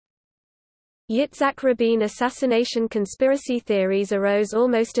Yitzhak Rabin assassination conspiracy theories arose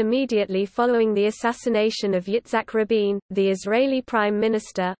almost immediately following the assassination of Yitzhak Rabin, the Israeli Prime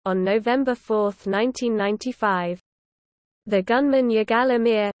Minister, on November 4, 1995. The gunman Yigal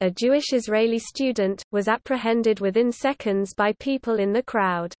Amir, a Jewish Israeli student, was apprehended within seconds by people in the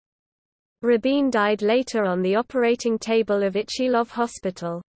crowd. Rabin died later on the operating table of Ichilov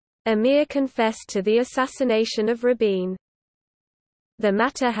Hospital. Amir confessed to the assassination of Rabin. The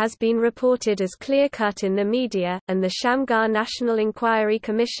matter has been reported as clear-cut in the media, and the Shamgar National Inquiry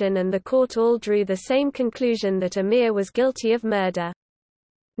Commission and the court all drew the same conclusion that Amir was guilty of murder.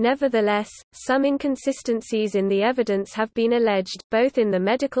 Nevertheless, some inconsistencies in the evidence have been alleged, both in the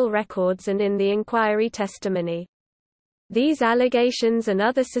medical records and in the inquiry testimony. These allegations and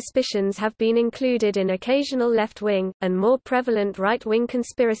other suspicions have been included in occasional left-wing, and more prevalent right-wing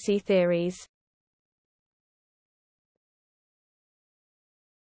conspiracy theories.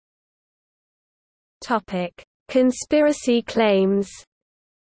 Conspiracy claims.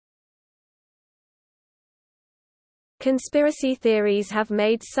 Conspiracy theories have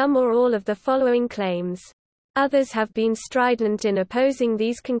made some or all of the following claims. Others have been strident in opposing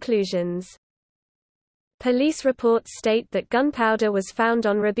these conclusions. Police reports state that gunpowder was found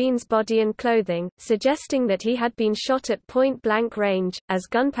on Rabin's body and clothing, suggesting that he had been shot at point-blank range, as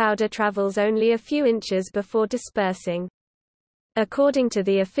gunpowder travels only a few inches before dispersing. According to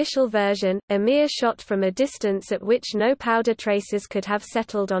the official version, Amir shot from a distance at which no powder traces could have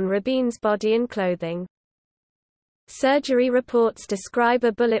settled on Rabin's body and clothing. Surgery reports describe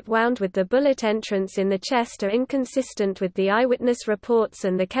a bullet wound with the bullet entrance in the chest are inconsistent with the eyewitness reports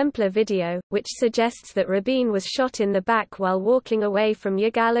and the Kempler video, which suggests that Rabin was shot in the back while walking away from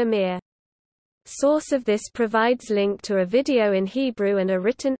Yigal Amir. Source of this provides link to a video in Hebrew and a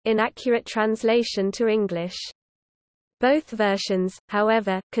written, inaccurate translation to English. Both versions,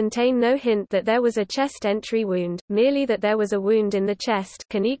 however, contain no hint that there was a chest entry wound, merely that there was a wound in the chest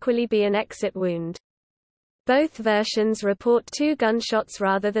can equally be an exit wound. Both versions report 2 gunshots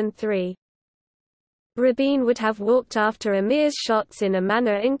rather than 3. Rabin would have walked after Amir's shots in a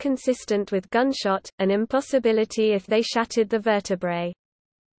manner inconsistent with gunshot, an impossibility if they shattered the vertebrae.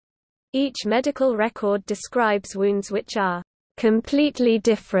 Each medical record describes wounds which are completely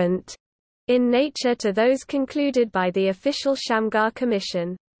different in nature to those concluded by the official Shamgar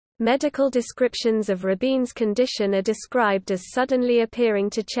Commission. Medical descriptions of Rabin's condition are described as suddenly appearing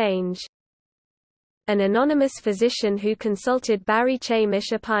to change. An anonymous physician who consulted Barry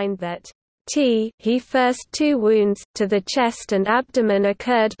Chamish opined that he first 2 wounds, to the chest and abdomen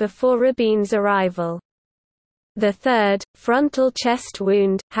occurred before Rabin's arrival. The third, frontal chest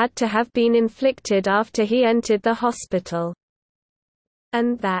wound, had to have been inflicted after he entered the hospital.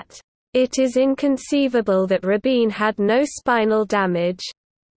 And that it is inconceivable that Rabin had no spinal damage.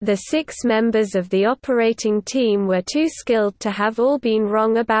 The 6 members of the operating team were too skilled to have all been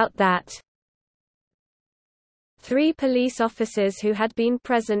wrong about that. 3 police officers who had been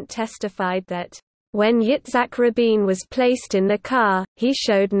present testified that, when Yitzhak Rabin was placed in the car, he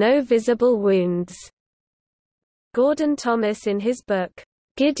showed no visible wounds. Gordon Thomas in his book,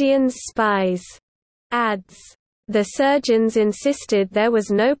 Gideon's Spies, adds, the surgeons insisted there was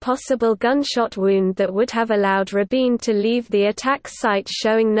no possible gunshot wound that would have allowed Rabin to leave the attack site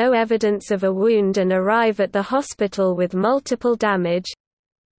showing no evidence of a wound and arrive at the hospital with multiple damage.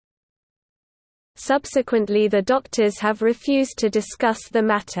 Subsequently, the doctors have refused to discuss the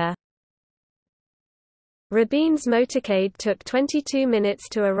matter. Rabin's motorcade took 22 minutes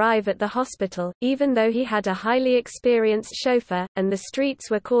to arrive at the hospital, even though he had a highly experienced chauffeur, and the streets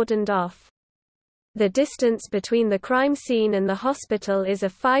were cordoned off. The distance between the crime scene and the hospital is a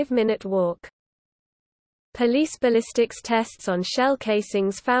 5-minute walk. Police ballistics tests on shell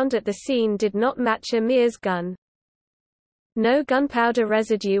casings found at the scene did not match Amir's gun. No gunpowder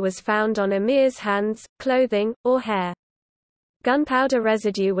residue was found on Amir's hands, clothing, or hair. Gunpowder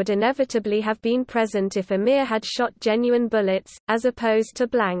residue would inevitably have been present if Amir had shot genuine bullets, as opposed to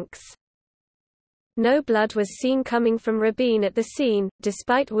blanks. No blood was seen coming from Rabin at the scene,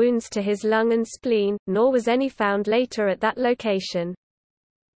 despite wounds to his lung and spleen, nor was any found later at that location.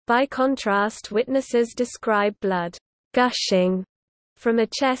 By contrast, witnesses describe blood gushing from a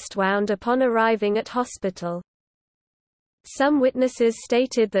chest wound upon arriving at hospital. Some witnesses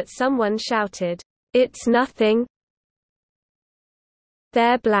stated that someone shouted, "It's nothing.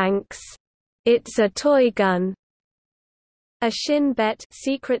 They're blanks. It's a toy gun." A Shin Bet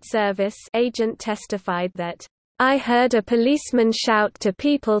Secret Service agent testified that, "I heard a policeman shout to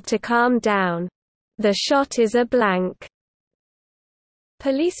people to calm down. The shot is a blank."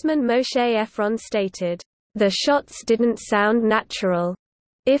 Policeman Moshe Efron stated, "The shots didn't sound natural.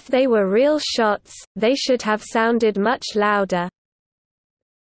 If they were real shots, they should have sounded much louder."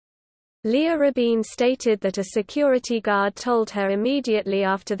 Leah Rabin stated that a security guard told her immediately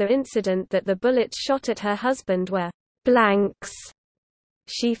after the incident that the bullets shot at her husband were blanks.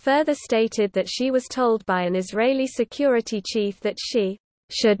 She further stated that she was told by an Israeli security chief that she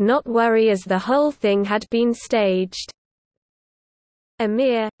should not worry as the whole thing had been staged.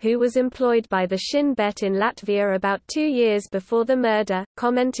 Amir, who was employed by the Shin Bet in Latvia about 2 years before the murder,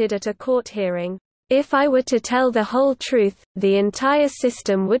 commented at a court hearing, "If I were to tell the whole truth, the entire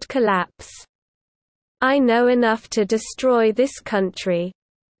system would collapse. I know enough to destroy this country."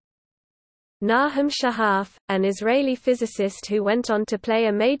 Nahum Shahaf, an Israeli physicist who went on to play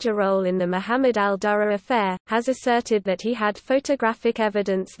a major role in the Mohammed al-Dura affair, has asserted that he had photographic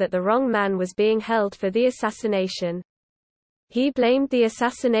evidence that the wrong man was being held for the assassination. He blamed the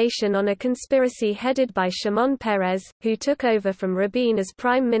assassination on a conspiracy headed by Shimon Peres, who took over from Rabin as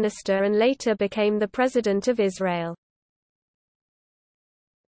prime minister and later became the president of Israel.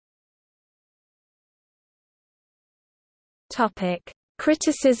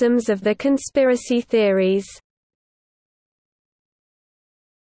 Criticisms of the conspiracy theories.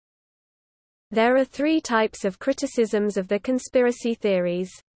 There are 3 types of criticisms of the conspiracy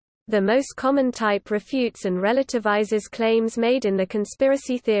theories. The most common type refutes and relativizes claims made in the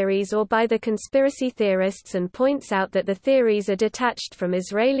conspiracy theories or by the conspiracy theorists and points out that the theories are detached from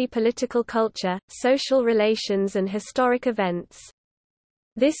Israeli political culture, social relations and historic events.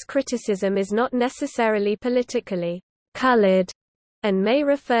 This criticism is not necessarily politically colored and may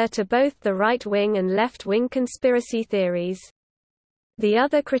refer to both the right-wing and left-wing conspiracy theories. The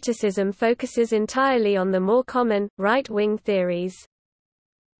other criticism focuses entirely on the more common, right-wing theories.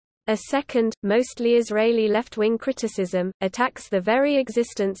 A second, mostly Israeli left-wing criticism, attacks the very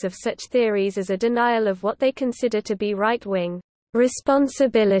existence of such theories as a denial of what they consider to be right-wing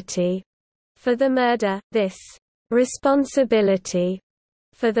responsibility for the murder. This responsibility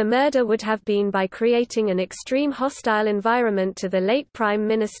for the murder would have been by creating an extreme hostile environment to the late Prime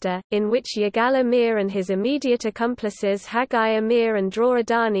Minister, in which Yigal Amir and his immediate accomplices Haggai Amir and Dror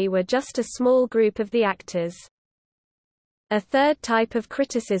Adani were just a small group of the actors. A third type of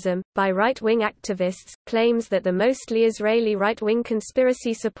criticism, by right-wing activists, claims that the mostly Israeli right-wing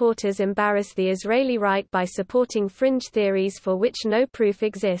conspiracy supporters embarrass the Israeli right by supporting fringe theories for which no proof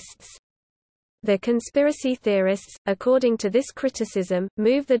exists. The conspiracy theorists, according to this criticism,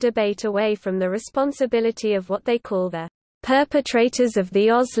 move the debate away from the responsibility of what they call the perpetrators of the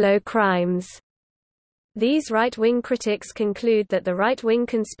Oslo crimes. These right-wing critics conclude that the right-wing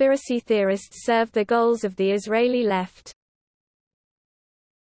conspiracy theorists serve the goals of the Israeli left.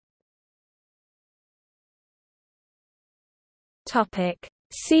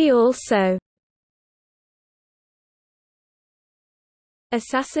 See also: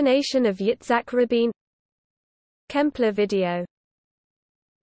 Assassination of Yitzhak Rabin, Kempler video.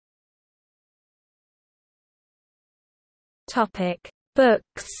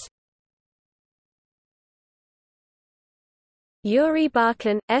 Books: Yuri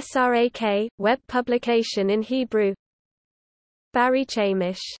Barkan, Srak, web publication in Hebrew. Barry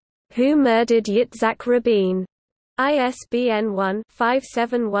Chamish, Who Murdered Yitzhak Rabin? ISBN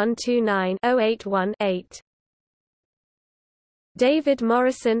 1-57129-081-8. David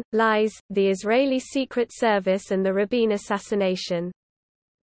Morrison, Lies, The Israeli Secret Service and the Rabin Assassination.